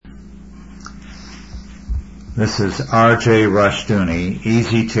This is R.J. Rushdoony,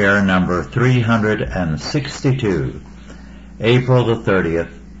 Easy Chair number 362, April the 30th,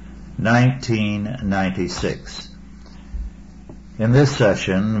 1996. In this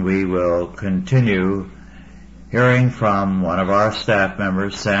session, we will continue hearing from one of our staff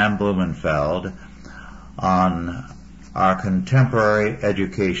members, Sam Blumenfeld, on our contemporary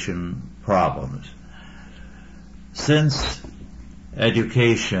education problems. Since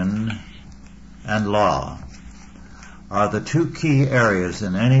education and law are the two key areas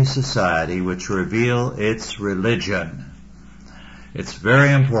in any society which reveal its religion, it's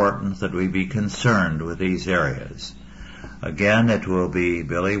very important that we be concerned with these areas. Again, it will be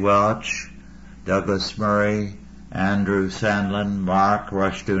Billy Welch, Douglas Murray, Andrew Sandlin, Mark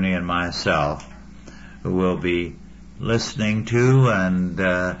Rushdoony, and myself who will be listening to and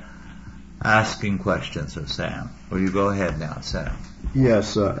asking questions of Sam. Will you go ahead now, Sam?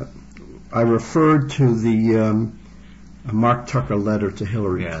 Yes, I referred to the Mark Tucker letter to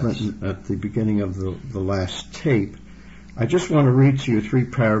Hillary Clinton at the beginning of the last tape. I just want to read to you 3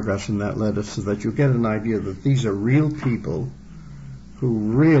 paragraphs in that letter so that you get an idea that these are real people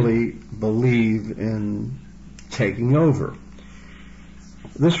who really believe in taking over.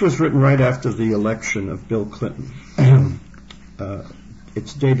 This was written right after the election of Bill Clinton.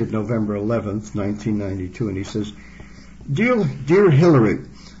 It's dated November 11th, 1992, and he says, Dear Hillary,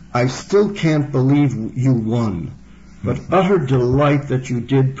 I still can't believe you won, but utter delight that you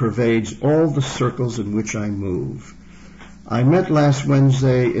did pervades all the circles in which I move. I met last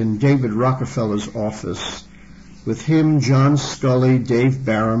Wednesday in David Rockefeller's office with him, John Scully, Dave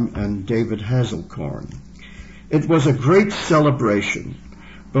Barham, and David Hazelcorn. It was a great celebration.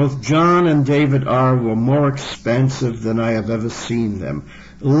 Both John and David R. were more expansive than I have ever seen them,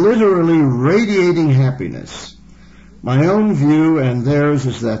 literally radiating happiness. My own view and theirs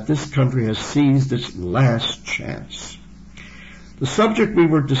is that this country has seized its last chance. The subject we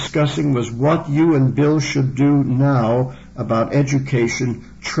were discussing was what you and Bill should do now about education,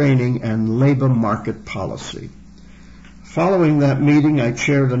 training, and labor market policy. Following that meeting, I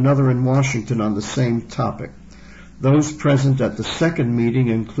chaired another in Washington on the same topic. Those present at the second meeting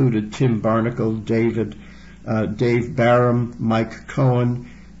included Tim Barnacle, Dave Barham, Mike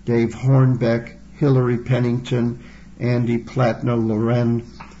Cohen, Dave Hornbeck, Hillary Pennington, Andy Platno, Lauren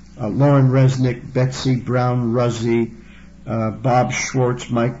Resnick, Betsy Brown Ruzzi, Bob Schwartz,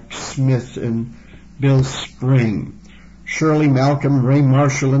 Mike Smith, and Bill Spring. Shirley Malcolm, Ray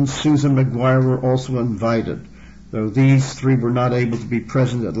Marshall, and Susan McGuire were also invited. Though these 3 were not able to be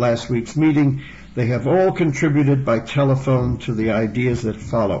present at last week's meeting, they have all contributed by telephone to the ideas that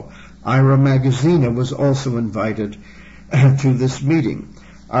follow. Ira Magaziner was also invited to this meeting.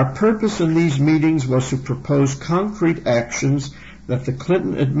 Our purpose in these meetings was to propose concrete actions that the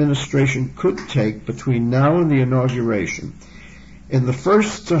Clinton administration could take between now and the inauguration. In the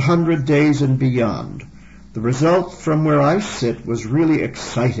first 100 days and beyond, the result from where I sit was really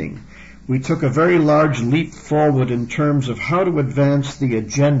exciting. We took a very large leap forward in terms of how to advance the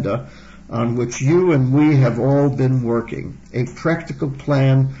agenda on which you and we have all been working, a practical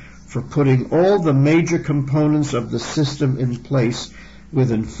plan for putting all the major components of the system in place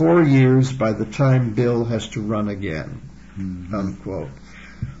within 4 years by the time Bill has to run again, unquote.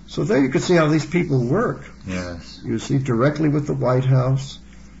 So there you can see how these people work. Yes. You see, directly with the White House,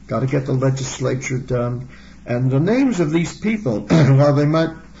 got to get the legislature done. And the names of these people, while they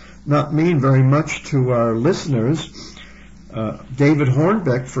might not mean very much to our listeners, David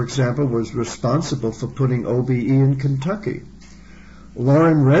Hornbeck, for example, was responsible for putting OBE in Kentucky.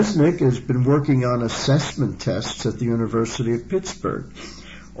 Lauren Resnick has been working on assessment tests at the University of Pittsburgh.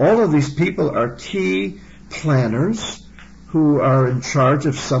 All of these people are key planners who are in charge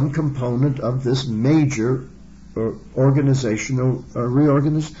of some component of this major organizational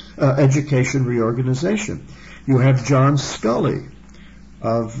education reorganization. You have John Scully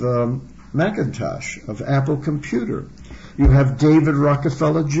of Macintosh, of Apple Computer. You have David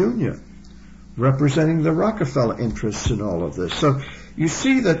Rockefeller Jr. representing the Rockefeller interests in all of this. So you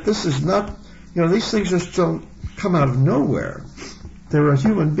see that this is not, these things just don't come out of nowhere. There are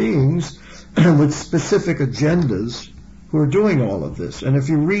human beings with specific agendas who are doing all of this. And if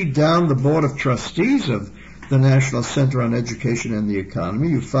you read down the Board of Trustees of the National Center on Education and the Economy,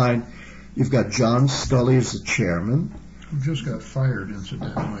 you find you've got John Scully as the chairman. Who just got fired,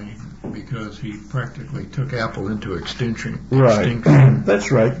 incidentally, because he practically took Apple into extinction. Right.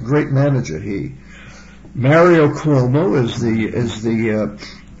 That's right. Great manager, he. Mario Cuomo is the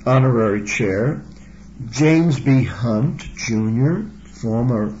honorary chair. James B. Hunt, Jr.,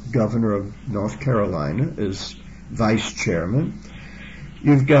 former governor of North Carolina, is vice chairman.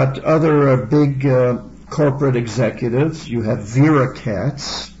 You've got other big corporate executives. You have Vera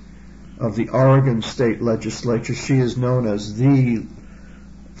Katz of the Oregon State Legislature. She is known as the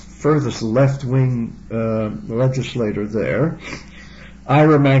furthest left-wing legislator there.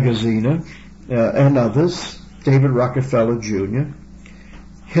 Ira Magaziner and others. David Rockefeller Jr.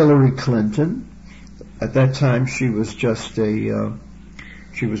 Hillary Clinton. At that time, she was just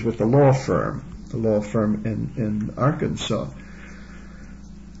she was with the law firm in Arkansas.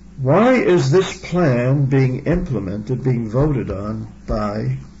 Why is this plan being implemented, being voted on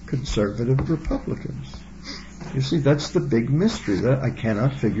by conservative Republicans? You see, that's the big mystery. That I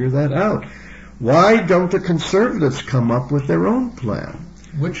cannot figure that out. Why don't the conservatives come up with their own plan?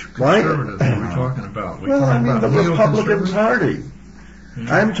 Which conservatives are we talking about? Well, I mean the Republican Party.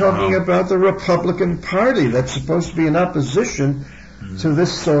 I'm talking about the Republican Party that's supposed to be in opposition to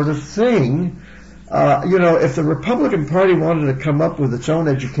this sort of thing. If the Republican Party wanted to come up with its own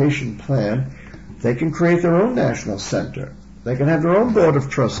education plan, they can create their own national center. They can have their own board of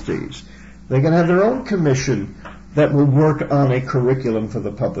trustees. They can have their own commission that will work on a curriculum for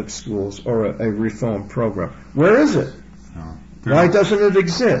the public schools or a reform program. Where is it? Why doesn't it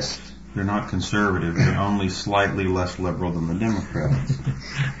exist? They're not conservative. They're only slightly less liberal than the Democrats.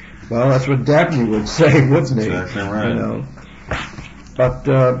 Well, that's what Dabney would say, wouldn't he? Exactly right. But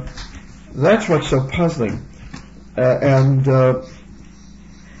that's what's so puzzling, and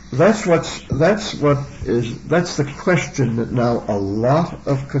that's the question that now a lot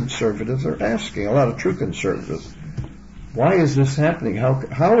of conservatives are asking. A lot of true conservatives. Why is this happening?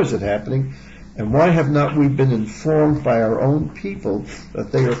 How is it happening? And why have not we been informed by our own people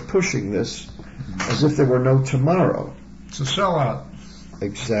that they are pushing this as if there were no tomorrow? It's a sellout.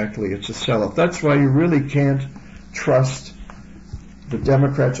 Exactly, it's a sellout. That's why you really can't trust the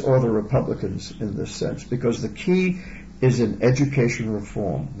Democrats or the Republicans in this sense, because the key is in education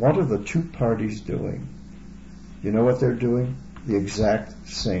reform. What are the two parties doing? You know what they're doing? The exact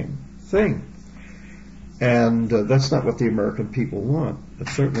same thing. And that's not what the American people want. It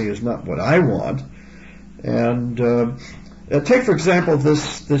certainly is not what I want. And take, for example,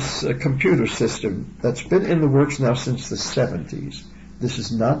 this computer system that's been in the works now since the 70s. This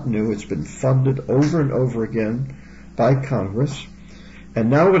is not new. It's been funded over and over again by Congress. And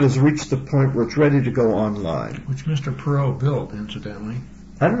now it has reached the point where it's ready to go online. Which Mr. Perot built, incidentally.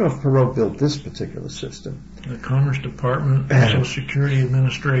 I don't know if Perot built this particular system. The Commerce Department, the Social Security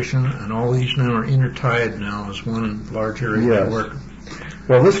Administration, and all these now are intertied now as one large area of work.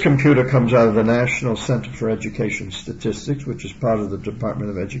 Well, this computer comes out of the National Center for Education Statistics, which is part of the Department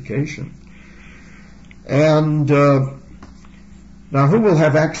of Education. And now, who will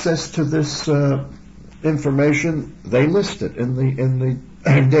have access to this information? They list it in the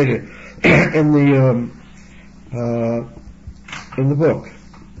data in the book.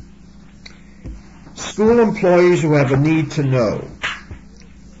 School employees who have a need to know.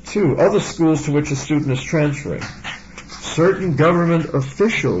 2. Other schools to which a student is transferring. Certain government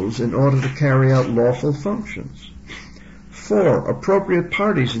officials in order to carry out lawful functions. 4. Appropriate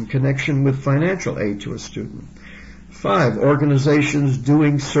parties in connection with financial aid to a student. 5. Organizations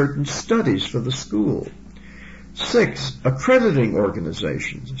doing certain studies for the school. 6. Accrediting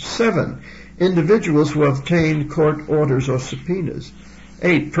organizations. 7. Individuals who have obtained court orders or subpoenas.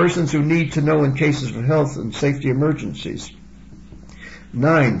 8. Persons who need to know in cases of health and safety emergencies.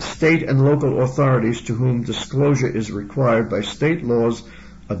 9. State and local authorities to whom disclosure is required by state laws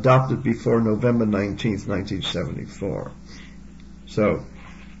adopted before November 19th, 1974. So,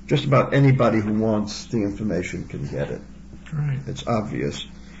 just about anybody who wants the information can get it. Right. It's obvious.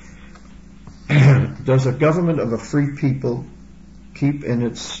 Does a government of a free people keep in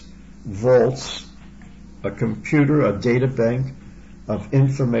its vaults a computer, a data bank of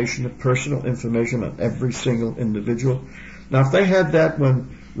information, of personal information on every single individual? Now, if they had that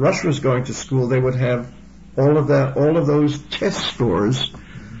when Rush was going to school, they would have all of those test scores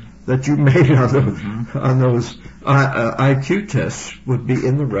that you made on those IQ tests would be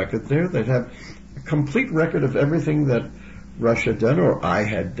in the record there. They'd have a complete record of everything that Rush had done or I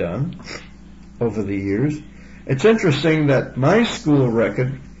had done over the years. It's interesting that my school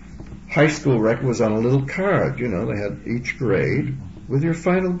record, high school record, was on a little card. You know, they had each grade with your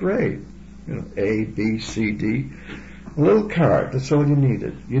final grade. You know, A, B, C, D. A little card, that's all you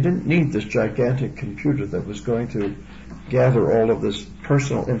needed. You didn't need this gigantic computer that was going to gather all of this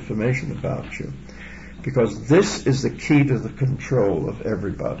personal information about you. Because this is the key to the control of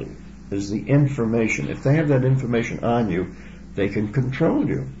everybody, is the information. If they have that information on you, they can control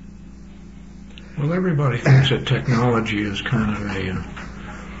you. Well, everybody thinks that technology is kind of a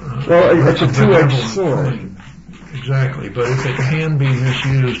well, it's a two-edged sword. Exactly, but if it can be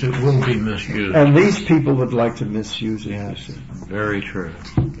misused, it will be misused. And these people would like to misuse it. Yes, very true.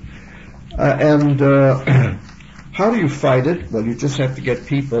 How do you fight it? Well, you just have to get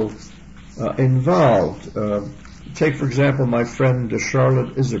people involved. Take, for example, my friend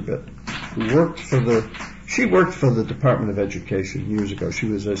Charlotte Iserbit, who worked for the Department of Education years ago. She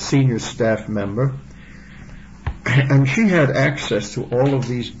was a senior staff member, and she had access to all of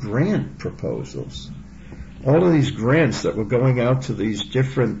these grant proposals, all of these grants that were going out to these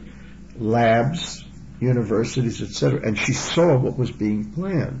different labs, universities, etc., and she saw what was being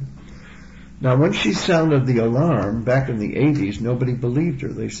planned. Now, when she sounded the alarm back in the 80s, nobody believed her.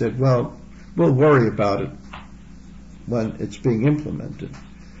 They said, well, we'll worry about it when it's being implemented.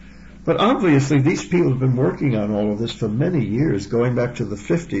 But obviously, these people have been working on all of this for many years, going back to the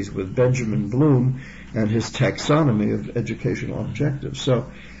 50s with Benjamin Bloom and his taxonomy of educational objectives.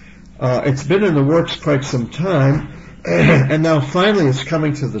 So it's been in the works quite some time, and now finally it's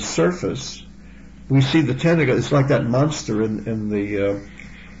coming to the surface. We see the tentacle. It's like that monster in the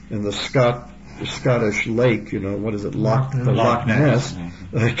Scottish lake, what is it, Loch Ness.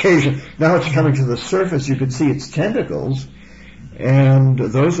 Occasion. Now it's coming to the surface. You can see its tentacles, and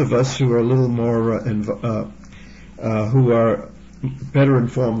those of us who are a little more who are better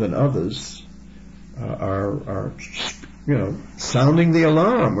informed than others are sounding the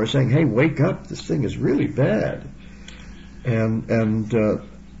alarm. We're saying, hey, wake up, this thing is really bad, and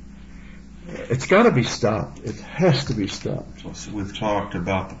it's got to be stopped. It has to be stopped. So we've talked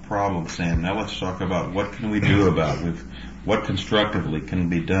about the problem, Sam. Now let's talk about what can we do about it. What constructively can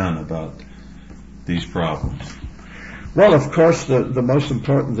be done about these problems? Well, of course, the most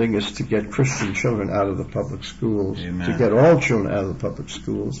important thing is to get Christian children out of the public schools, Amen. To get all children out of the public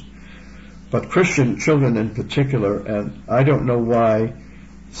schools, but Christian children in particular. And I don't know why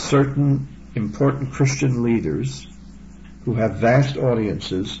certain important Christian leaders who have vast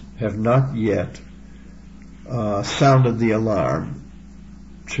audiences have not yet sounded the alarm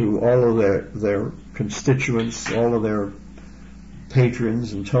to all of their constituents, all of their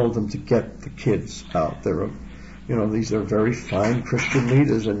patrons, and told them to get the kids out. These are very fine Christian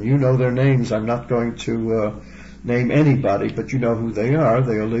leaders, and you know their names. I'm not going to name anybody, but you know who they are.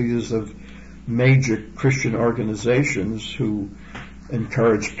 They are leaders of major Christian organizations who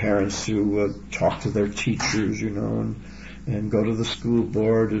encourage parents to talk to their teachers, and go to the school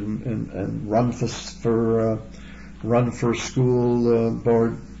board and run for school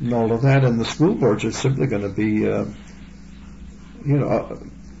board and all of that. And the school boards are simply going to be,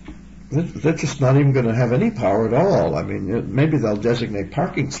 they're just not even going to have any power at all. I mean, maybe they'll designate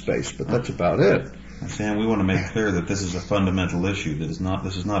parking space, but that's about it. Sam, we want to make clear that this is a fundamental issue. This is not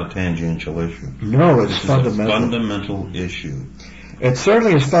a tangential issue. No, it's fundamental. This is a fundamental issue. It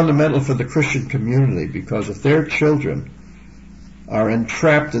certainly is fundamental for the Christian community, because if their children are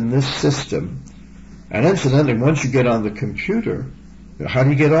entrapped in this system, and incidentally, once you get on the computer, how do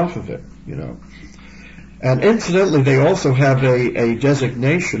you get off of it? And incidentally, they also have a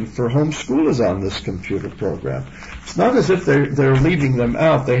designation for homeschoolers on this computer program. It's not as if they're leaving them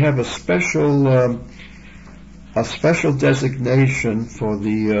out. They have a special designation for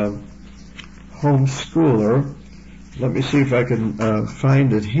the homeschooler. Let me see if I can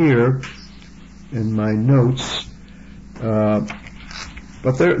find it here in my notes.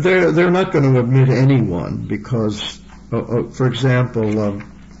 But they're not going to admit anyone because, for example,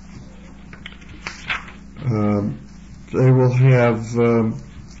 they will have,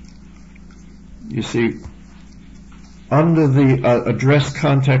 you see, under the address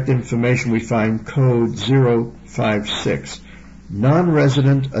contact information we find code 056,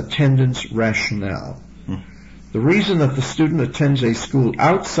 non-resident attendance rationale. The reason that the student attends a school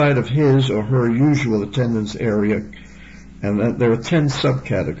outside of his or her usual attendance area, and that there are 10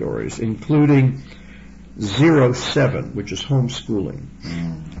 subcategories, including 07, which is homeschooling.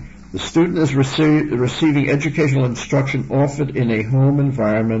 The student is receiving educational instruction offered in a home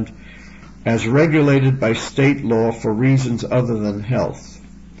environment as regulated by state law for reasons other than health.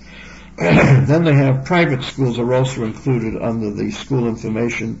 Then they have private schools are also included under the school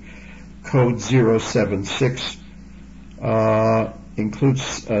information code 076,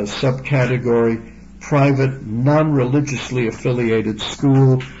 includes subcategory private non-religiously affiliated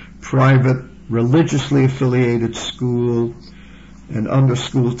school, private religiously affiliated school, and under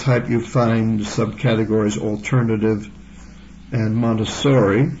school type you find subcategories alternative and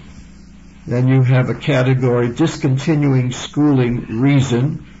Montessori. Then you have a category discontinuing schooling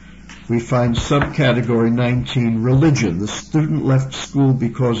reason. We find subcategory 19 religion. The student left school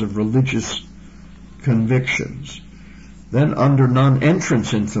because of religious convictions. Then under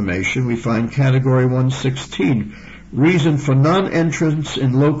non-entrance information, we find category 116, reason for non-entrance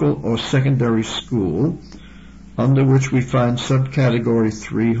in local or secondary school, under which we find subcategory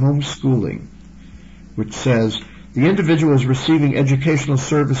 3, homeschooling, which says the individual is receiving educational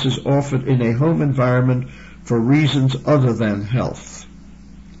services offered in a home environment for reasons other than health.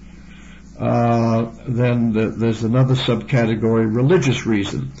 Then there's another subcategory, religious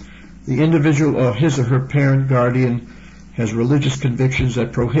reason. The individual or his or her parent, guardian has religious convictions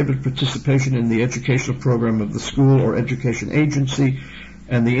that prohibit participation in the educational program of the school or education agency,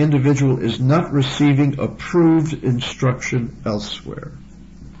 and the individual is not receiving approved instruction elsewhere.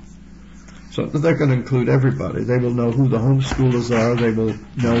 So they're going to include everybody. They will know who the homeschoolers are. They will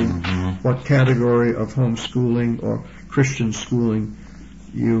know what category of homeschooling or Christian schooling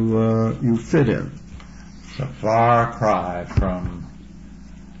you fit in. It's a far cry from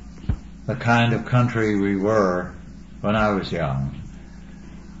the kind of country we were when I was young.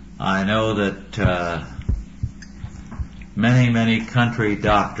 I know that many country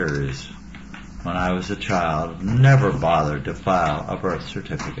doctors, when I was a child, never bothered to file a birth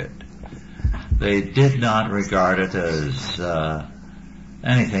certificate. They did not regard it as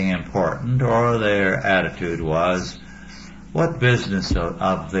anything important, or their attitude was, what business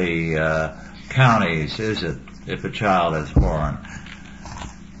of the counties is it if a child is born?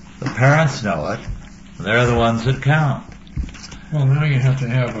 The parents know it. They're the ones that count. Well, now you have to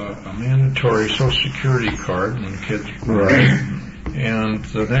have a mandatory Social Security card when kids are born. Right. And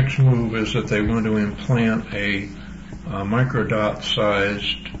the next move is that they want to implant a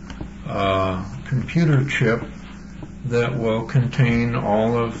microdot-sized computer chip that will contain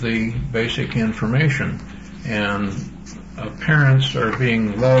all of the basic information. And parents are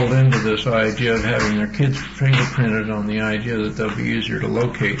being lulled into this idea of having their kids fingerprinted on the idea that they'll be easier to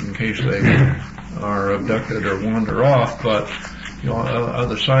locate in case they are abducted or wander off. But the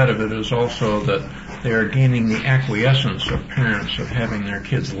other side of it is also that they are gaining the acquiescence of parents of having their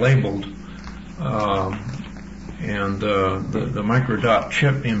kids labeled. And the microdot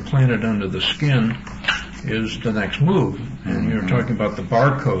chip implanted under the skin is the next move. And you're talking about the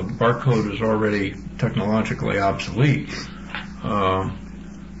barcode. The barcode is already technologically obsolete. The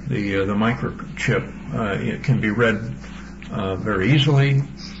microchip, it can be read very easily,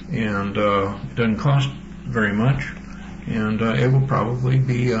 and it doesn't cost very much, and it will probably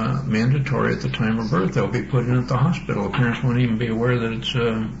be mandatory at the time of birth. They'll be put in at the hospital. Parents won't even be aware that it's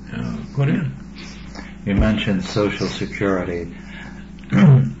put in. You mentioned Social Security.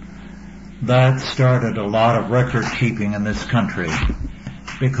 That started a lot of record keeping in this country,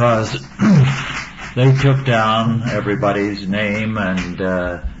 because they took down everybody's name and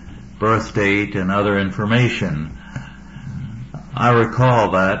birth date and other information. I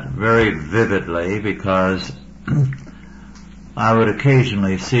recall that very vividly because I would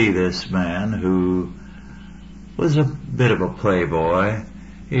occasionally see this man who was a bit of a playboy.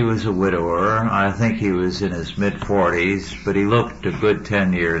 He was a widower. I think he was in his mid-40s, but he looked a good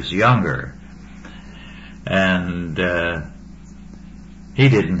 10 years younger. And he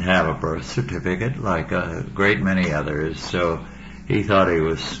didn't have a birth certificate like a great many others, so he thought he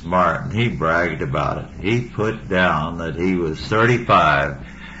was smart, and he bragged about it. He put down that he was 35.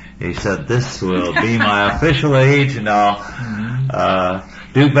 He said, this will be my official age, and I'll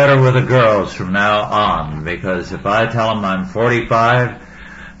do better with the girls from now on, because if I tell them I'm 45,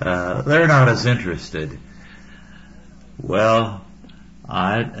 they're not as interested. Well,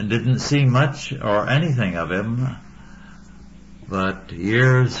 I didn't see much or anything of him, but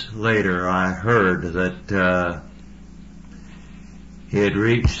years later I heard that he had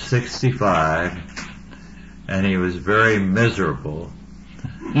reached 65 and he was very miserable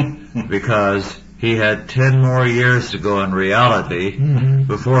because he had 10 more years to go in reality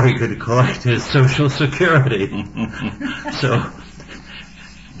before he could collect his Social Security. So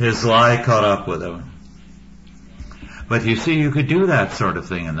his lie caught up with him. But you see, you could do that sort of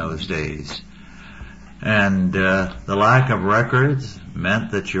thing in those days. And the lack of records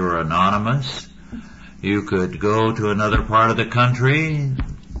meant that you were anonymous. You could go to another part of the country,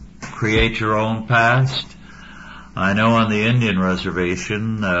 create your own past. I know on the Indian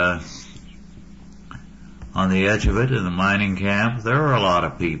reservation, on the edge of it in the mining camp, there were a lot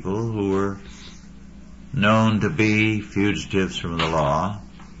of people who were known to be fugitives from the law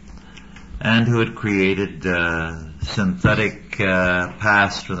and who had created synthetic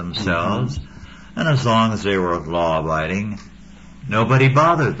past for themselves. And as long as they were law-abiding, nobody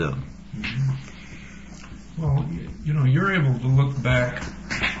bothered them. Well, you know, you're able to look back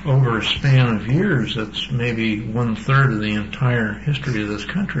over a span of years that's maybe 1/3 of the entire history of this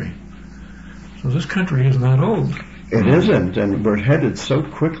country. So this country is not old. It isn't, and we're headed so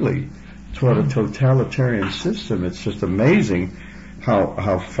quickly toward a totalitarian system. It's just amazing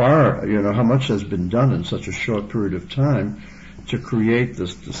how far, how much has been done in such a short period of time to create the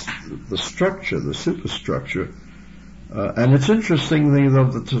structure, the superstructure. And it's interestingly,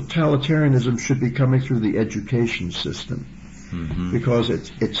 though, the totalitarianism should be coming through the education system, because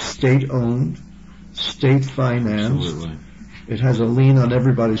it's state-owned, state-financed. Absolutely. It has a lien on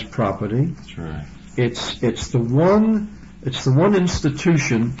everybody's property. That's right. It's the one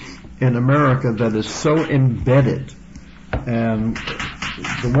institution in America that is so embedded, and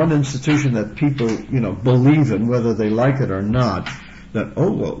the one institution that people believe in, whether they like it or not. That,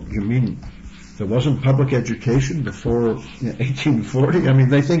 oh well, you mean there wasn't public education before 1840? I mean,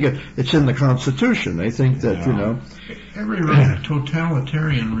 they think it's in the Constitution. They think that Every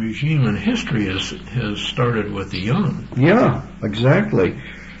totalitarian regime in history has started with the young. Yeah, exactly.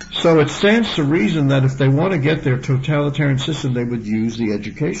 So it stands to reason that if they want to get their totalitarian system, they would use the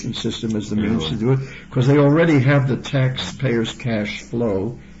education system as the means to do it, because they already have the taxpayers' cash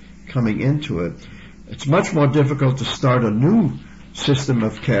flow coming into it. It's much more difficult to start a new system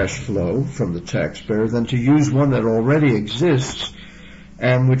of cash flow from the taxpayer than to use one that already exists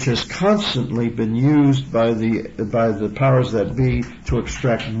and which has constantly been used by the powers that be to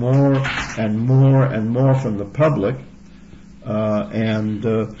extract more and more and more from the public.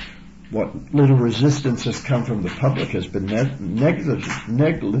 What little resistance has come from the public has been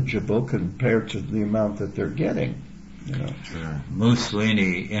negligible compared to the amount that they're getting. Sure.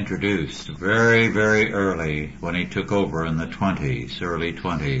 Mussolini introduced very, very early, when he took over in the early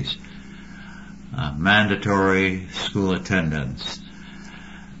 20s, mandatory school attendance,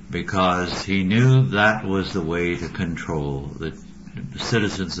 because he knew that was the way to control the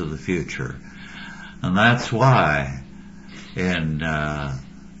citizens of the future. And that's why in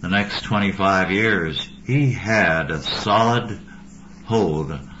the next 25 years he had a solid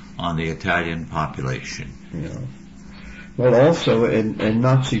hold on the Italian population. Yeah. Well, also in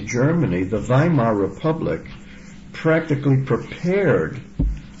Nazi Germany, the Weimar Republic practically prepared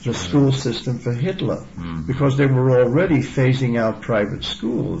the school system for Hitler, because they were already phasing out private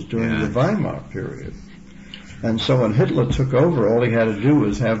schools during the Weimar period. And so when Hitler took over, all he had to do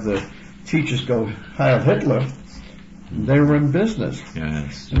was have the teachers go, "Heil Hitler." They were in business.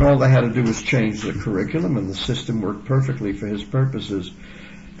 Yes. And all they had to do was change the curriculum, and the system worked perfectly for his purposes.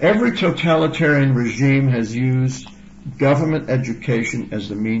 Every totalitarian regime has used government education as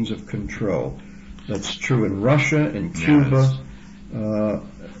the means of control. That's true in Russia, in Cuba.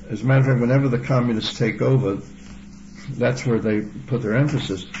 As a matter of fact, whenever the communists take over, that's where they put their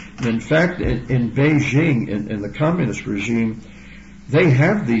emphasis. And in fact, in Beijing, in the communist regime, they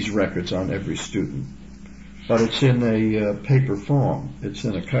have these records on every student, but it's in a paper form. It's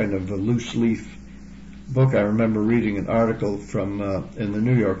in a kind of a loose leaf book. I remember reading an article from in the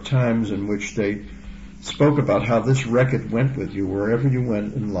New York Times in which they spoke about how this record went with you wherever you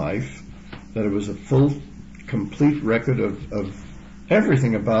went in life, that it was a full, complete record of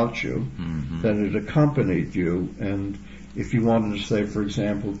everything about you, that it accompanied you, and if you wanted to say, for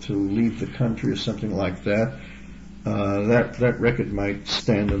example, to leave the country or something like that, that record might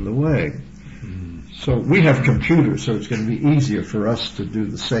stand in the way. So we have computers, so it's going to be easier for us to do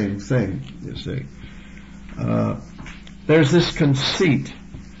the same thing, you see. There's this conceit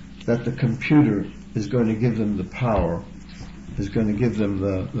that the computer is going to give them the power, is going to give them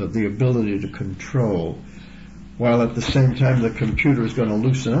the ability to control, while at the same time the computer is going to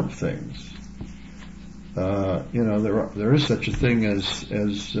loosen up things. There is such a thing as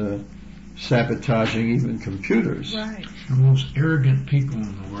sabotaging even computers. Right. The most arrogant people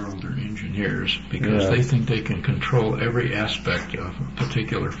in the world are engineers, because they think they can control every aspect of a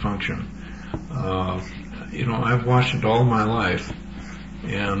particular function. I've watched it all my life,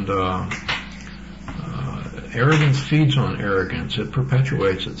 and arrogance feeds on arrogance. It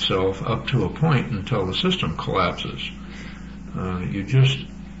perpetuates itself up to a point until the system collapses. They're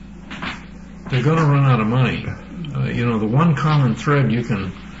going to run out of money. The one common thread you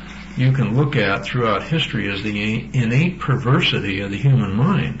can look at throughout history is the innate perversity of the human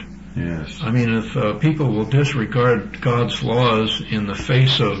mind. Yes. I mean, if people will disregard God's laws in the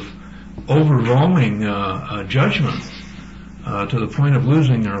face of overwhelming judgment to the point of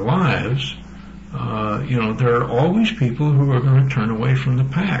losing their lives, there are always people who are going to turn away from the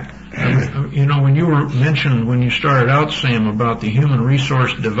pack. When you started out, Sam, about the human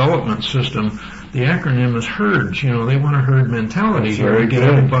resource development system, the acronym is HERDS. They want a herd mentality here to get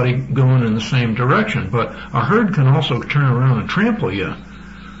everybody going in the same direction. But a herd can also turn around and trample you.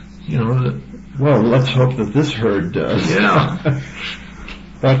 Well, let's hope that this herd does. Yeah.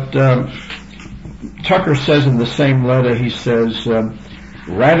 But Tucker says in the same letter, he says,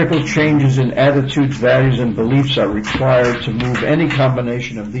 radical changes in attitudes, values, and beliefs are required to move any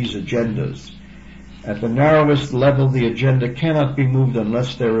combination of these agendas. At the narrowest level, the agenda cannot be moved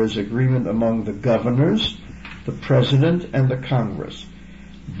unless there is agreement among the governors, the president, and the Congress.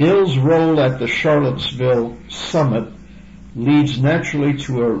 Bill's role at the Charlottesville summit leads naturally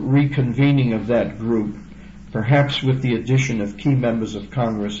to a reconvening of that group, perhaps with the addition of key members of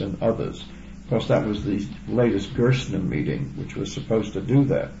Congress and others. Of course, that was the latest Gerstner meeting, which was supposed to do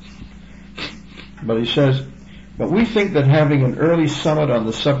that. But he says, but we think that having an early summit on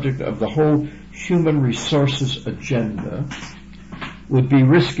the subject of the whole human resources agenda would be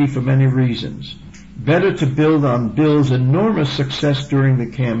risky for many reasons. Better to build on Bill's enormous success during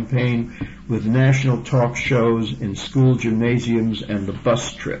the campaign with national talk shows in school gymnasiums and the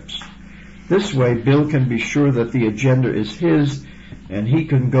bus trips. This way, Bill can be sure that the agenda is his, and he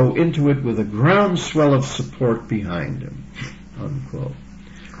can go into it with a groundswell of support behind him, unquote.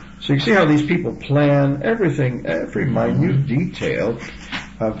 So you see how these people plan everything, every minute detail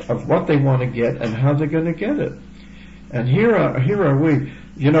of what they want to get and how they're going to get it. And here are we.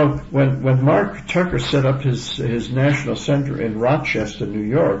 You know, when Mark Tucker set up his national center in Rochester, New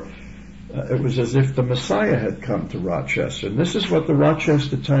York, it was as if the Messiah had come to Rochester. And this is what the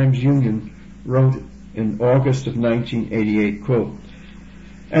Rochester Times-Union wrote in August of 1988, quote,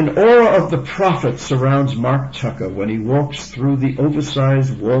 "An aura of the prophet surrounds Mark Tucker when he walks through the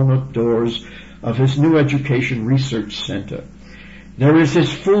oversized walnut doors of his new education research center. There is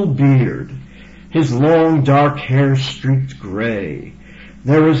his full beard, his long dark hair streaked gray.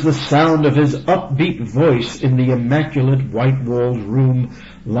 There is the sound of his upbeat voice in the immaculate white-walled room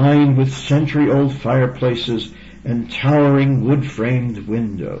lined with century-old fireplaces and towering wood-framed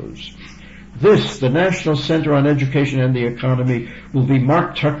windows. This, the National Center on Education and the Economy, will be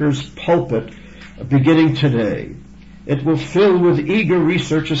Mark Tucker's pulpit beginning today. It will fill with eager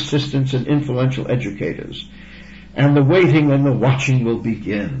research assistants and influential educators. And the waiting and the watching will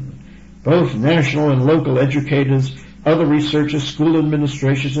begin. Both national and local educators, other researchers, school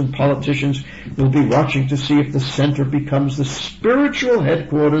administrations, and politicians will be watching to see if the center becomes the spiritual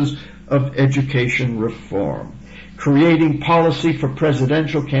headquarters of education reform, creating policy for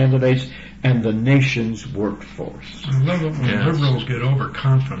presidential candidates and the nation's workforce." I love it when liberals get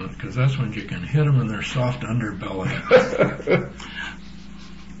overconfident, because that's when you can hit them in their soft underbelly.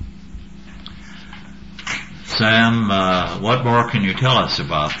 Sam, what more can you tell us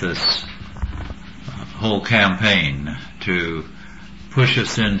about this whole campaign to push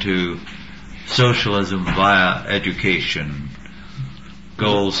us into socialism via education,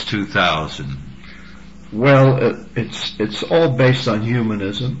 Goals 2000? Well, it's all based on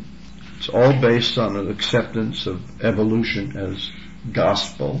humanism. It's all based on an acceptance of evolution as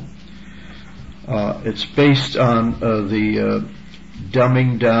gospel. It's based on the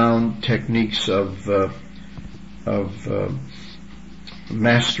dumbing down techniques of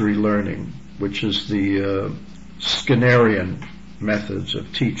mastery learning, which is the Skinnerian methods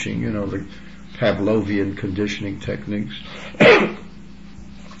of teaching, the Pavlovian conditioning techniques.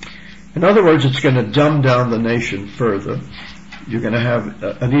 In other words, it's going to dumb down the nation further. You're going to have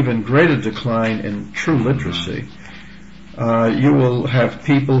an even greater decline in true literacy. You will have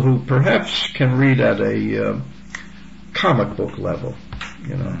people who perhaps can read at a comic book level,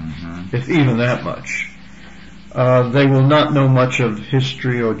 if even that much. They will not know much of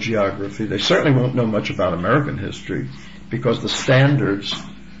history or geography. They certainly won't know much about American history, because the standards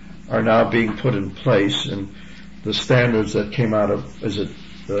are now being put in place, and the standards that came out of,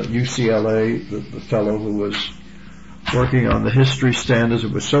 UCLA, the fellow who was working on the history standards,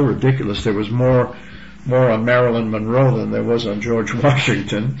 it was so ridiculous. There was more on Marilyn Monroe than there was on George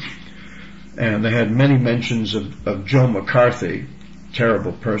Washington, and they had many mentions of Joe McCarthy,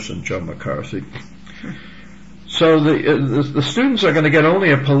 terrible person, Joe McCarthy. So the students are going to get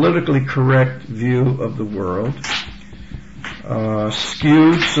only a politically correct view of the world,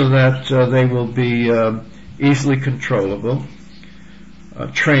 skewed so that they will be easily controllable,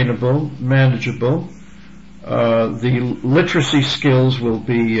 trainable, manageable. The literacy skills will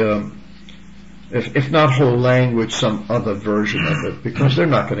be, if not whole language, some other version of it, because they're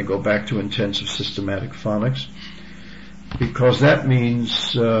not going to go back to intensive systematic phonics, because that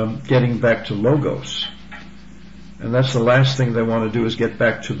means getting back to logos. And that's the last thing they want to do, is get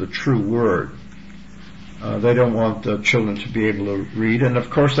back to the true word. They don't want the children to be able to read. And of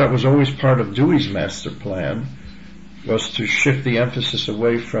course that was always part of Dewey's master plan, was to shift the emphasis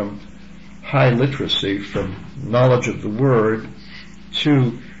away from high literacy, from knowledge of the word,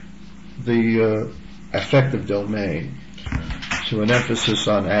 to the affective domain. to an emphasis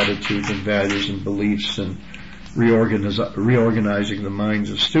on attitudes and values and beliefs and reorganizing the minds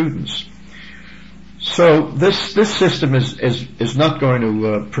of students. So this system is not going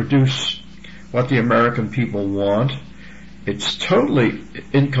to produce what the American people want. It's totally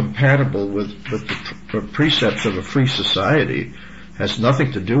incompatible with the precepts of a free society. Has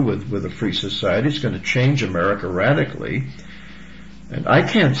nothing to do with a free society. It's going to change America radically. And I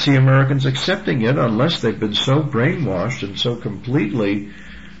can't see Americans accepting it unless they've been so brainwashed and so completely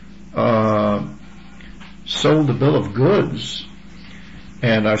sold a bill of goods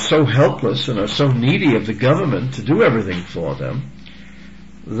and are so helpless and are so needy of the government to do everything for them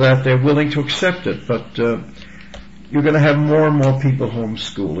that they're willing to accept it. But you're going to have more and more people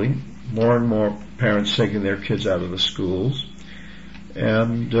homeschooling, more and more parents taking their kids out of the schools.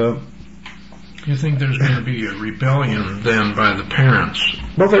 And you think there's going to be a rebellion then by the parents?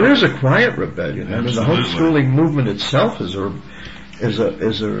 Well, there is a quiet rebellion. I mean, the homeschooling movement itself is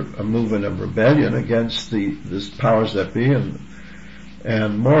a movement of rebellion against the powers that be,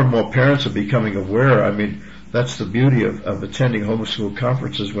 and more parents are becoming aware. I mean, that's the beauty of attending homeschool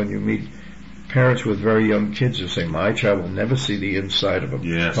conferences when you meet parents with very young kids who say, "My child will never see the inside of a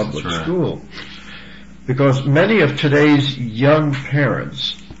public school," because many of today's young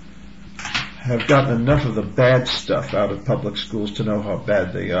parents have gotten enough of the bad stuff out of public schools to know how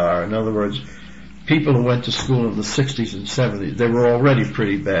bad they are. In other words, people who went to school in the 60s and 70s, they were already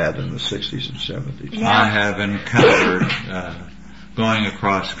pretty bad in the 60s and 70s. Yeah. I have encountered, going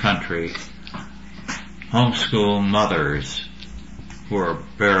across country, homeschool mothers who are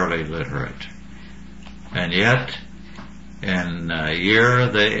barely literate. And yet, in a year,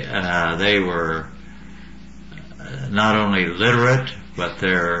 they were not only literate, but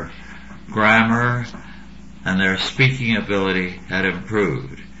their grammar and their speaking ability had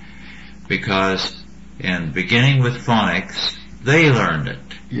improved, because in beginning with phonics, they learned it.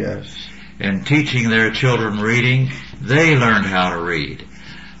 Yes. In teaching their children reading, they learned how to read.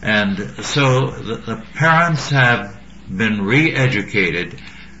 And so the parents have been re-educated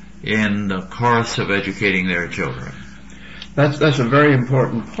in the course of educating their children. That's a very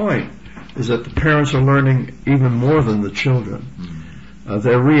important point, is that the parents are learning even more than the children.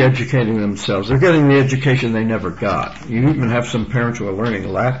 They're re-educating themselves. They're getting the education they never got. You even have some parents who are learning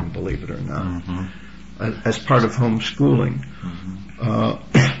Latin, believe it or not, as part of homeschooling.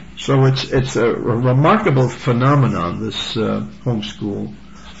 So it's a remarkable phenomenon, this homeschool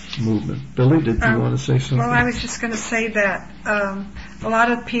movement. Billy, did you want to say something? Well, I was just going to say that a lot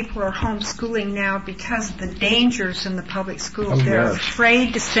of people are homeschooling now because of the dangers in the public schools. They're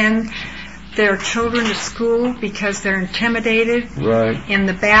afraid to send their children to school because they're intimidated. Right. In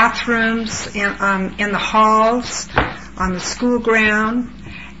the bathrooms, in the halls, on the school ground,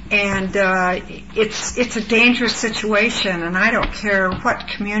 and it's a dangerous situation. And I don't care what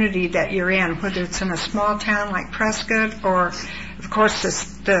community that you're in, whether it's in a small town like Prescott or, of course,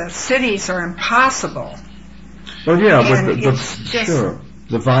 the cities are impossible. Well, yeah, but sure,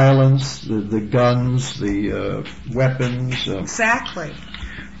 the violence, the guns, the weapons. Exactly.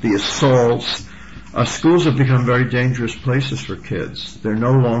 The assaults. Schools have become very dangerous places for kids. They're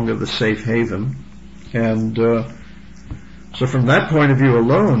no longer the safe haven. And so from that point of view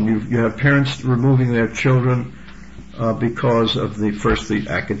alone, you have parents removing their children because of the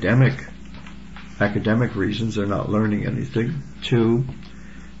academic reasons. They're not learning anything. 2,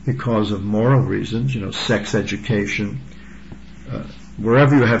 because of moral reasons, sex education.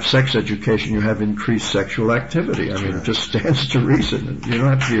 Wherever you have sex education, you have increased sexual activity. I mean, it just stands to reason. You don't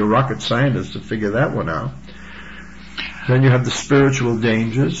have to be a rocket scientist to figure that one out. Then you have the spiritual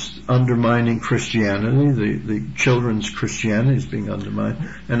dangers, undermining Christianity. The children's Christianity is being undermined.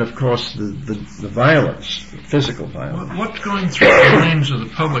 And, of course, the violence, the physical violence. What's going through the minds of the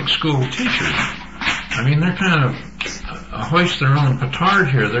public school teachers? I mean, they're kind of hoist their own petard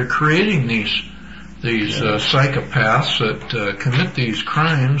here. They're creating these psychopaths that commit these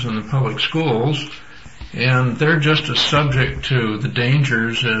crimes in the public schools, and they're just as subject to the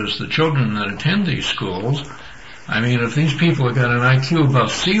dangers as the children that attend these schools. I mean, if these people have got an IQ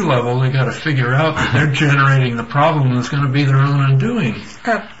above sea level, they got to figure out that they're generating the problem that's going to be their own undoing.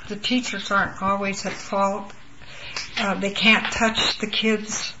 The teachers aren't always at fault. They can't touch the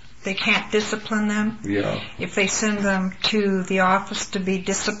kids. They can't discipline them. Yeah. If they send them to the office to be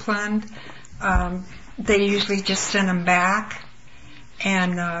disciplined, they usually just send them back,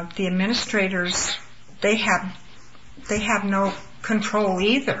 and the administrators, they have no control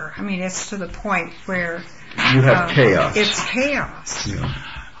either. I mean, it's to the point where you have chaos. It's chaos. Yeah.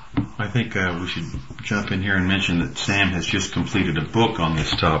 I think we should jump in here and mention that Sam has just completed a book on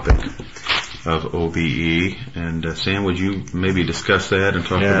this topic. of OBE. And Sam, would you maybe discuss that and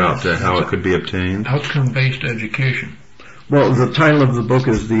talk Yes. about how it could be obtained? Outcome-based education. Well, the title of the book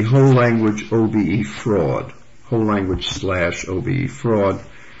is The Whole Language OBE Fraud, Whole Language / OBE Fraud,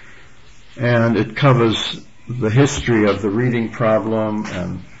 and it covers the history of the reading problem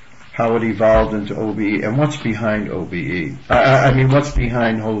and how it evolved into OBE and what's behind OBE. What's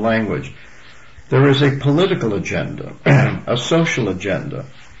behind whole language. There is a political agenda, a social agenda,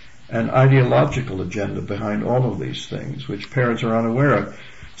 an ideological agenda behind all of these things, which parents are unaware of.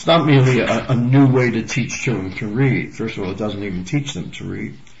 It's not merely a new way to teach children to read. First of all, it doesn't even teach them to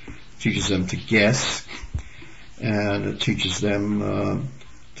read. It teaches them to guess, and it teaches them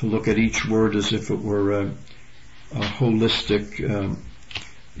to look at each word as if it were a holistic,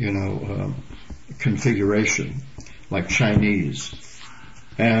 configuration, like Chinese.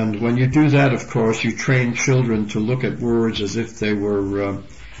 And when you do that, of course, you train children to look at words as if they were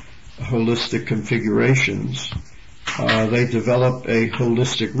holistic configurations. They develop a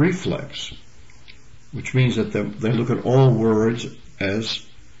holistic reflex, which means that they look at all words as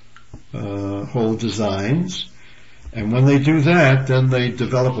whole designs. And when they do that, then they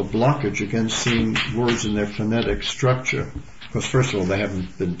develop a blockage against seeing words in their phonetic structure. Because first of all, they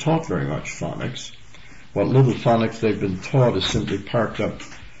haven't been taught very much phonics. What little phonics they've been taught is simply parked up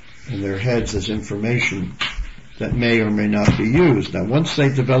in their heads as information that may or may not be used. Now, once they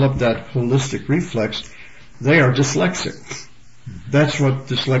develop that holistic reflex, they are dyslexic. That's what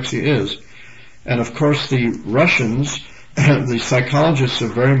dyslexia is. And of course, the Russians, the psychologists are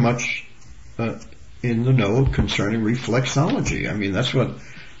very much in the know concerning reflexology. I mean, that's what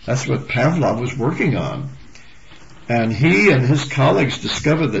Pavlov was working on. And he and his colleagues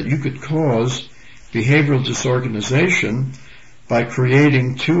discovered that you could cause behavioral disorganization by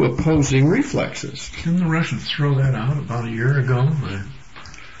creating two opposing reflexes. Didn't the Russians throw that out about a year ago?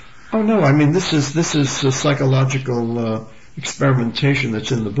 Oh no, I mean this is a psychological experimentation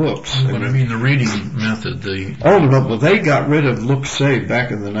that's in the books. But I mean the reading method, well, they got rid of look-say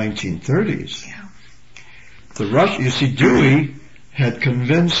back in the 1930s. Yeah. You see, Dewey had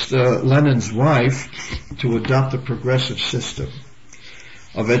convinced Lenin's wife to adopt a progressive system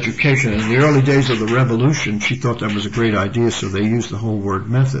of education. In the early days of the revolution, she thought that was a great idea, so they used the whole word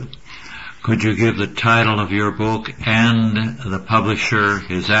method. Could you give the title of your book and the publisher,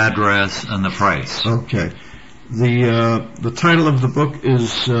 his address, and the price? Okay. The title of the book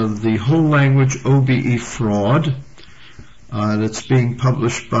is The Whole Language OBE Fraud. That's being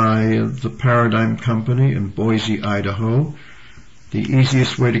published by the Paradigm Company in Boise, Idaho. The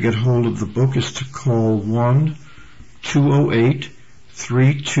easiest way to get hold of the book is to call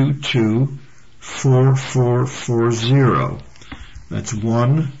 1-208-322-4440. That's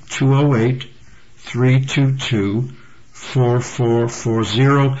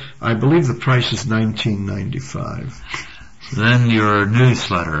 1-208-322-4440. I believe the price is $19.95. Then your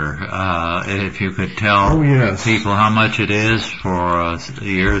newsletter, if you could tell people how much it is for a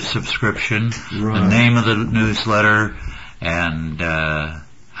year's subscription, right. The name of the newsletter, and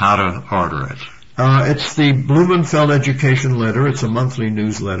how to order it. It's the Blumenfeld Education Letter. It's a monthly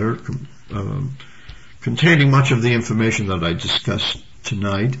newsletter containing much of the information that I discussed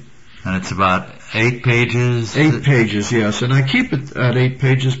tonight. And it's about 8 pages? 8 pages, yes. And I keep it at 8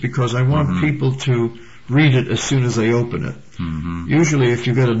 pages because I want people to read it as soon as they open it. Mm-hmm. Usually if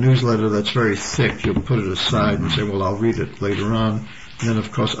you get a newsletter that's very thick, you'll put it aside and say, well, I'll read it later on. And then,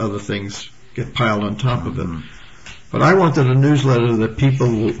 of course, other things get piled on top of it. But I wanted a newsletter that people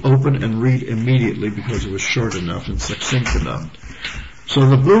will open and read immediately because it was short enough and succinct enough. So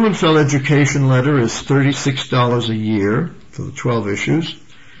the Blumenfeld Education Letter is $36 a year for the 12 issues.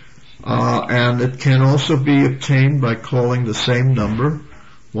 And it can also be obtained by calling the same number,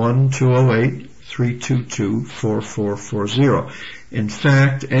 1-208-322-4440. In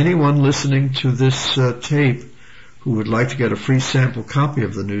fact, anyone listening to this tape who would like to get a free sample copy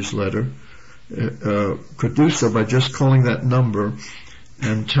of the newsletter could do so by just calling that number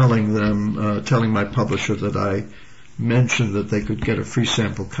and telling my publisher that I mentioned that they could get a free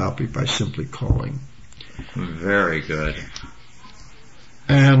sample copy by simply calling. Very good.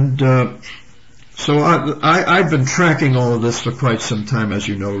 And so I've been tracking all of this for quite some time. As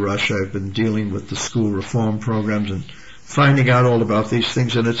you know, Rush, I've been dealing with the school reform programs and finding out all about these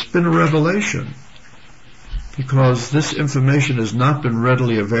things, and it's been a revelation because this information has not been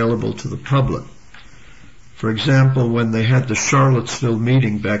readily available to the public. For example, when they had the Charlottesville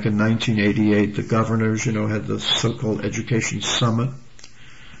meeting back in 1988, the governors, had the so-called Education Summit.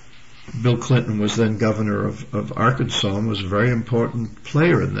 Bill Clinton was then governor of Arkansas and was a very important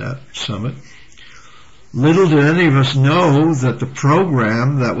player in that summit. little did any of us know that the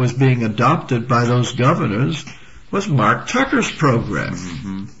program that was being adopted by those governors was Mark Tucker's program.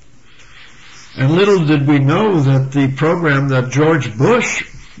 Mm-hmm. And little did we know that the program that George Bush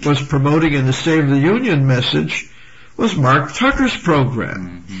was promoting in the State of the Union message was Mark Tucker's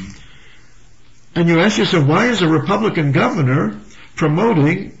program. Mm-hmm. And you ask yourself, why is a Republican governor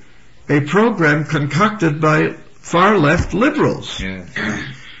promoting a program concocted by far-left liberals? Yes.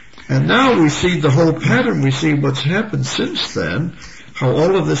 And now we see the whole pattern. We see what's happened since then, how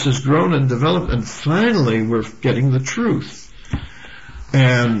all of this has grown and developed, and finally we're getting the truth.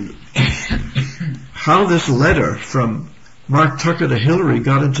 And how this letter from Mark Tucker to Hillary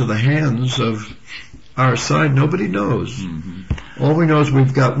got into the hands of our side, nobody knows. Mm-hmm. All we know is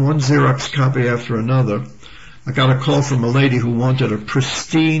we've got one Xerox copy after another. I got a call from a lady who wanted a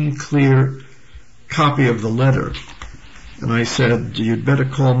pristine, clear copy of the letter. And I said, you'd better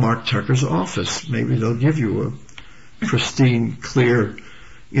call Mark Tucker's office. Maybe they'll give you a pristine, clear,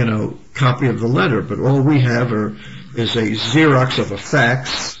 copy of the letter. But all we have is a Xerox of a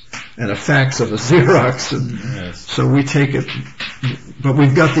fax and a fax of a Xerox. And Yes. so we take it, but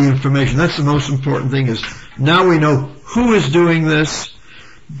we've got the information. That's the most important thing, is now we know who is doing this,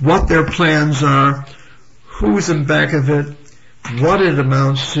 what their plans are, who's in back of it, what it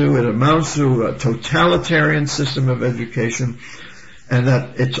amounts to. It amounts to a totalitarian system of education, and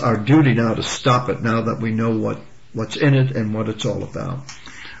that it's our duty now to stop it now that we know what's in it and what it's all about.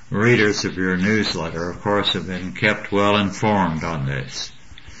 Readers of your newsletter, of course, have been kept well informed on this.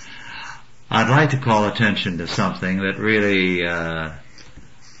 I'd like to call attention to something that really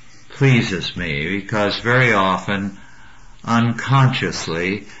pleases me, because very often,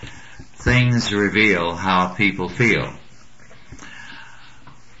 unconsciously, things reveal how people feel.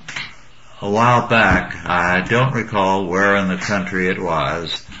 A while back, I don't recall where in the country it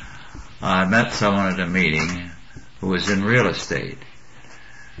was, I met someone at a meeting who was in real estate,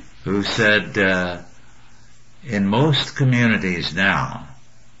 who said, in most communities now,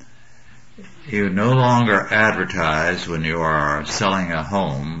 you no longer advertise when you are selling a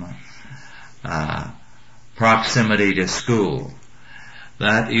home, proximity to school.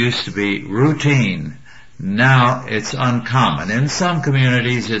 That used to be routine. Now it's uncommon. In some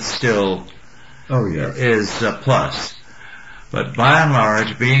communities it still is a plus. But by and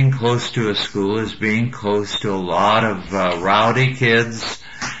large, being close to a school is being close to a lot of rowdy kids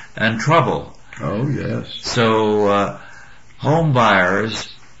and trouble. Oh, yes. So home buyers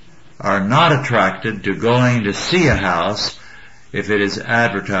are not attracted to going to see a house if it is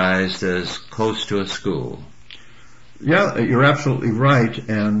advertised as close to a school. Yeah, you're absolutely right.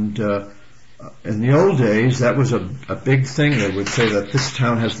 And in the old days, that was a big thing. They would say that this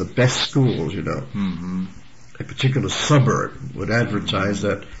town has the best schools, Mm-hmm. A particular suburb would advertise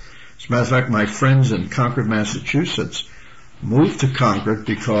that. As a matter of fact, my friends in Concord, Massachusetts, moved to Concord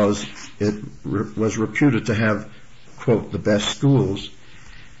because it was reputed to have, quote, the best schools.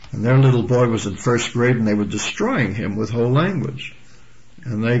 And their little boy was in first grade, and they were destroying him with whole language.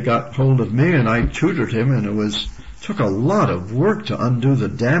 And they got hold of me, and I tutored him, and it took a lot of work to undo the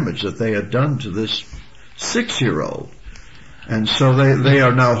damage that they had done to this 6-year-old. And so they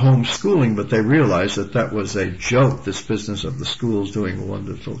are now homeschooling, but they realize that was a joke, this business of the schools doing a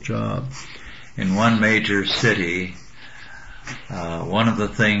wonderful job. In one major city, one of the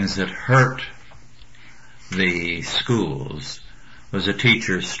things that hurt the schools was a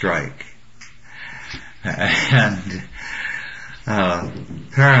teacher's strike. And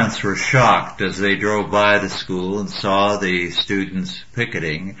parents were shocked as they drove by the school and saw the students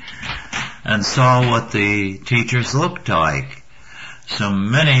picketing and saw what the teachers looked like. So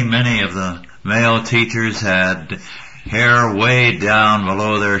many of the male teachers had hair way down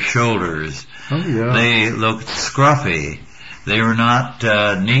below their shoulders. Oh, yeah. They looked scruffy. They were not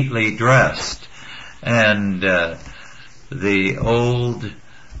neatly dressed. And the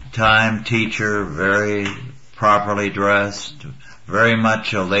old-time teacher, very properly dressed, very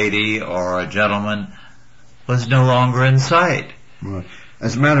much a lady or a gentleman, was no longer in sight. Right.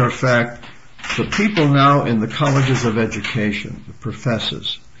 As a matter of fact, the people now in the colleges of education, the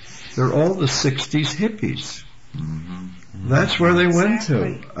professors, they're all the 60s hippies. Mm-hmm. That's where they went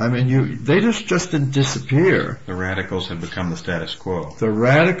Exactly. to. I mean, they just didn't disappear. The radicals have become the status quo. The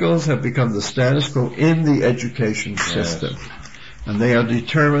radicals have become the status quo in the education system. And they are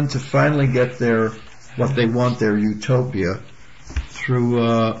determined to finally get what they want, their utopia,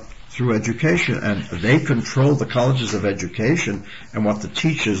 through education. And they control the colleges of education and what the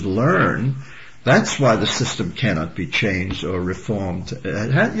teachers learn. That's why the system cannot be changed or reformed.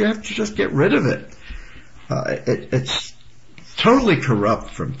 You have to just get rid of it. It's totally corrupt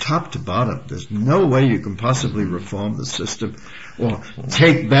from top to bottom. There's no way you can possibly reform the system or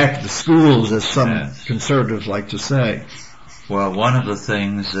take back the schools, as some conservatives like to say. Well, one of the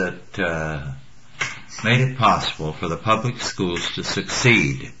things that made it possible for the public schools to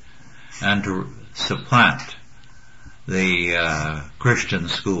succeed and to supplant the Christian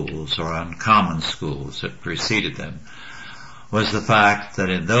schools or uncommon schools that preceded them was the fact that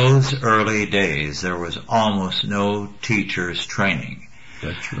in those early days there was almost no teachers training.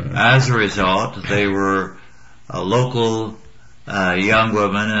 That's right. As a result, they were local young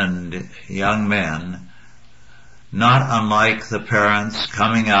women and young men, not unlike the parents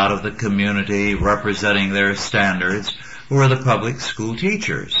coming out of the community representing their standards, who were the public school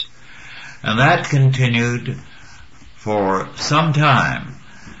teachers. And that continued for some time.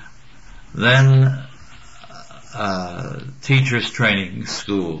 Then teachers training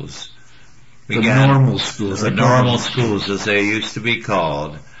schools began, the normal schools, as they used to be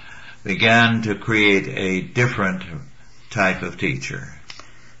called, began to create a different type of teacher.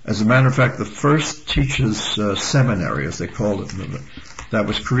 As a matter of fact, the first teachers' seminary, as they called it, that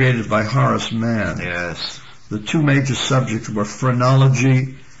was created by Horace Mann. Yes. The two major subjects were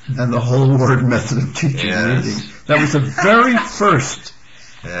phrenology and the whole word method of teaching reading. That was the very first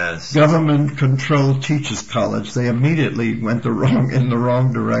government-controlled teachers' college. They immediately went in the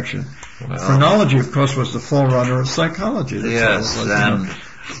wrong direction. Well, phrenology, of course, was the forerunner of psychology. That's and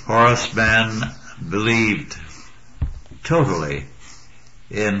Horace Mann believed totally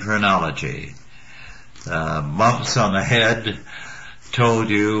in phrenology. Bumps on the head told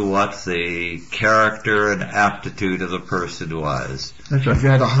you what the character and aptitude of the person was. That's right. If you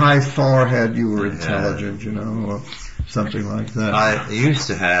had a high forehead, you were intelligent, or something like that. I used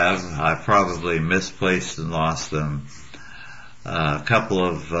to have, I probably misplaced and lost them, a couple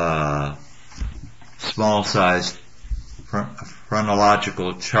of small-sized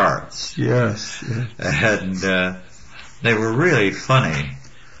phrenological charts. Yes. And they were really funny.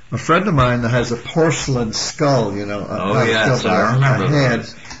 A friend of mine that has a porcelain skull, I remember a head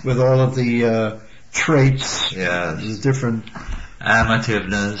with all of the traits, the different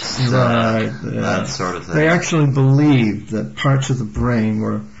amativeness, that sort of thing. They actually believed that parts of the brain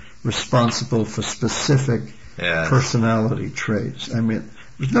were responsible for specific personality traits. I mean,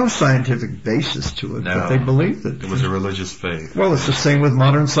 there's no scientific basis to it, but they believed it. It was a religious faith. Well, it's the same with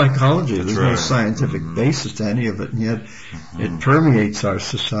modern psychology. There's no scientific basis to any of it, and yet it permeates our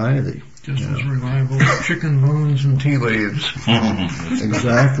society. Just as reliable as chicken bones and tea leaves.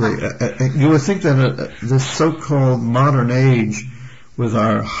 Exactly. You would think that this so-called modern age, with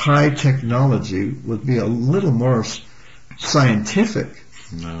our high technology, would be a little more scientific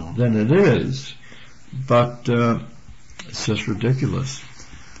than it is, but it's just ridiculous.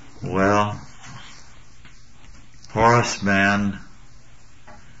 Well, Horace Mann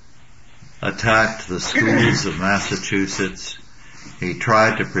attacked the schools of Massachusetts. He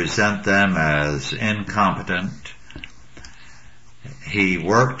tried to present them as incompetent. He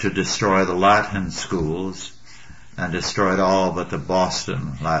worked to destroy the Latin schools and destroyed all but the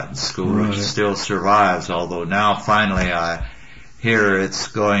Boston Latin School, which still survives, although now finally I hear it's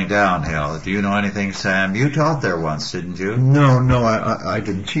going downhill. Do you know anything, Sam? You taught there once, didn't you? No, I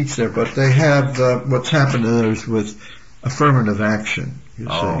didn't teach there, but they have what's happened there is with affirmative action, you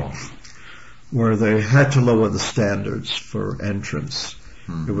see, where they had to lower the standards for entrance.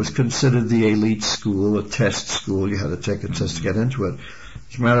 It was considered the elite school, a test school. You had to take a test to get into it.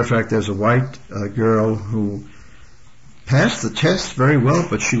 As a matter of fact, there's a white girl who passed the test very well,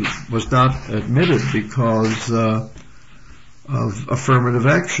 but she was not admitted because of affirmative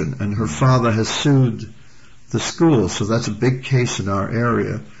action, and her father has sued the school, so that's a big case in our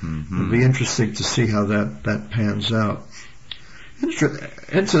area. It'll be interesting to see how that pans out.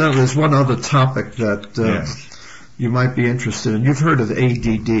 Incidentally, there's one other topic that you might be interested in. You've heard of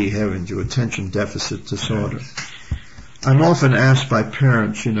ADD, haven't you? Attention Deficit Disorder. I'm often asked by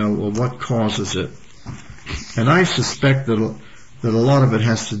parents, well, what causes it? And I suspect that a lot of it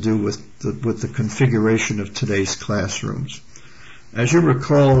has to do with the configuration of today's classrooms. As you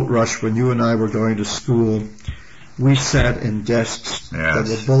recall, Rush, when you and I were going to school, we sat in desks that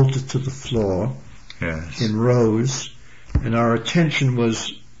were bolted to the floor in rows, and our attention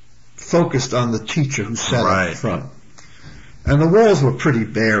was focused on the teacher who sat up front. And the walls were pretty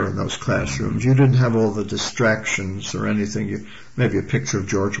bare in those classrooms. You didn't have all the distractions or anything. Maybe a picture of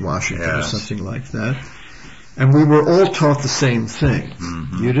George Washington or something like that. And we were all taught the same thing.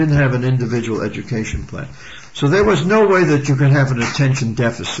 You didn't have an individual education plan. So there was no way that you could have an attention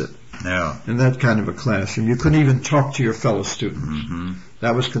deficit in that kind of a classroom. You couldn't even talk to your fellow students.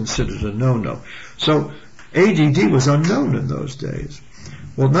 That was considered a no-no. So ADD was unknown in those days.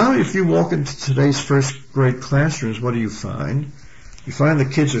 Well, now if you walk into today's first grade classrooms, what do you find? You find the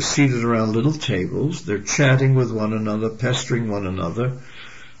kids are seated around little tables. They're chatting with one another, pestering one another,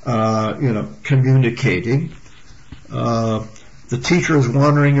 communicating. The teacher is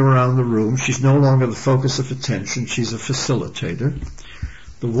wandering around the room. She's no longer the focus of attention. She's a facilitator.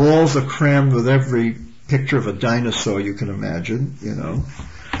 The walls are crammed with every picture of a dinosaur you can imagine,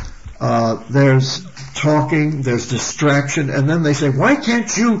 There's talking, there's distraction, and then they say, why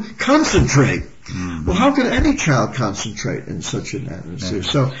can't you concentrate? Mm-hmm. Well, how can any child concentrate in such an atmosphere? Yeah.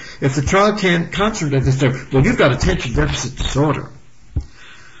 So if the child can't concentrate, they say, well, you've got attention deficit disorder.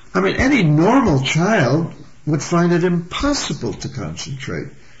 I mean, any normal child would find it impossible to concentrate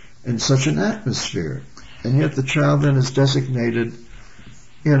in such an atmosphere. And yet the child then is designated,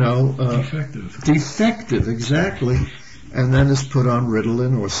 defective, exactly, and then is put on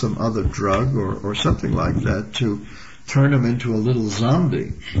Ritalin or some other drug or something like that to turn him into a little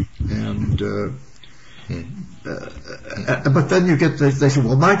zombie. And but then you get, they say,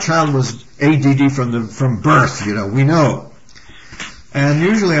 well, my child was ADD from birth, we know. And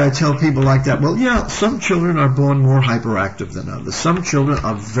usually I tell people like that, well, yeah, some children are born more hyperactive than others. Some children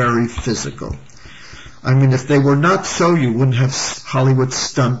are very physical. I mean, if they were not so, you wouldn't have Hollywood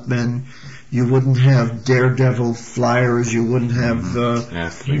stuntmen, you wouldn't have daredevil flyers, you wouldn't have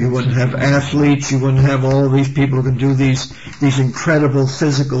athletes, you wouldn't have all of these people who can do these incredible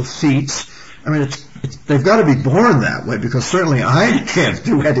physical feats. I mean, they've got to be born that way, because certainly I can't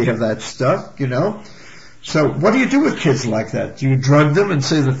do any of that stuff, So what do you do with kids like that? Do you drug them and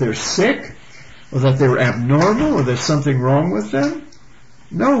say that they're sick, or that they're abnormal, or there's something wrong with them?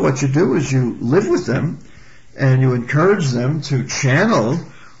 No, what you do is you live with them, and you encourage them to channel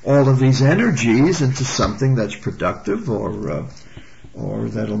all of these energies into something that's productive, or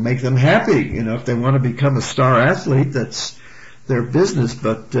that'll make them happy. If they want to become a star athlete, that's their business.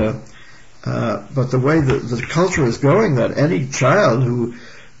 But the way the culture is going, that any child who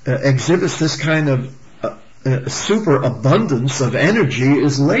exhibits this kind of super abundance of energy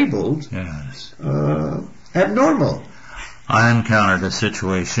is labeled abnormal. I encountered a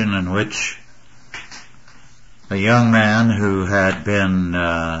situation in which a young man who had been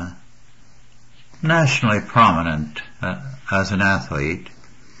nationally prominent as an athlete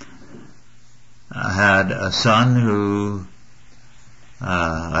had a son who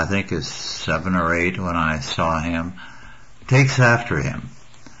I think is 7 or 8 when I saw him, takes after him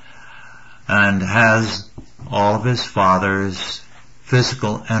and has all of his father's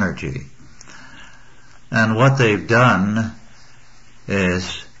physical energy. And what they've done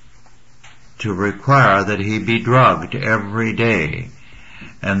is to require that he be drugged every day,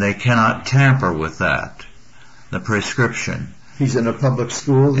 and they cannot tamper with that, the prescription. He's in a public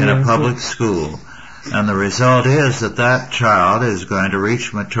school? In a public school. And the result is that child is going to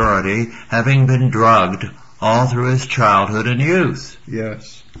reach maturity having been drugged all through his childhood and youth.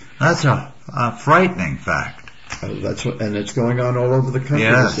 Yes. That's a frightening fact. And it's going on all over the country.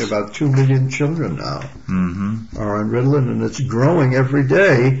 Yes. About 2 million children now are on Ritalin, and it's growing every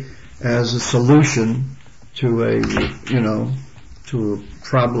day as a solution to a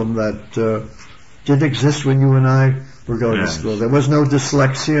problem that did exist when you and I were going to school. There was no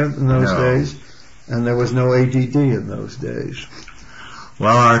dyslexia in those days, and there was no ADD in those days.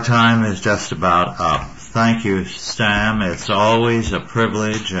 Well, our time is just about up. Thank you, Sam. It's always a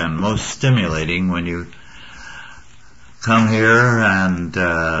privilege and most stimulating when you come here and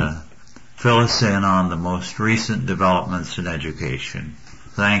fill us in on the most recent developments in education.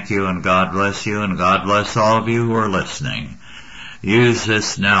 Thank you, and God bless you, and God bless all of you who are listening. Use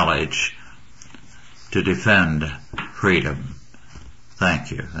this knowledge to defend freedom.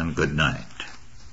 Thank you, and good night.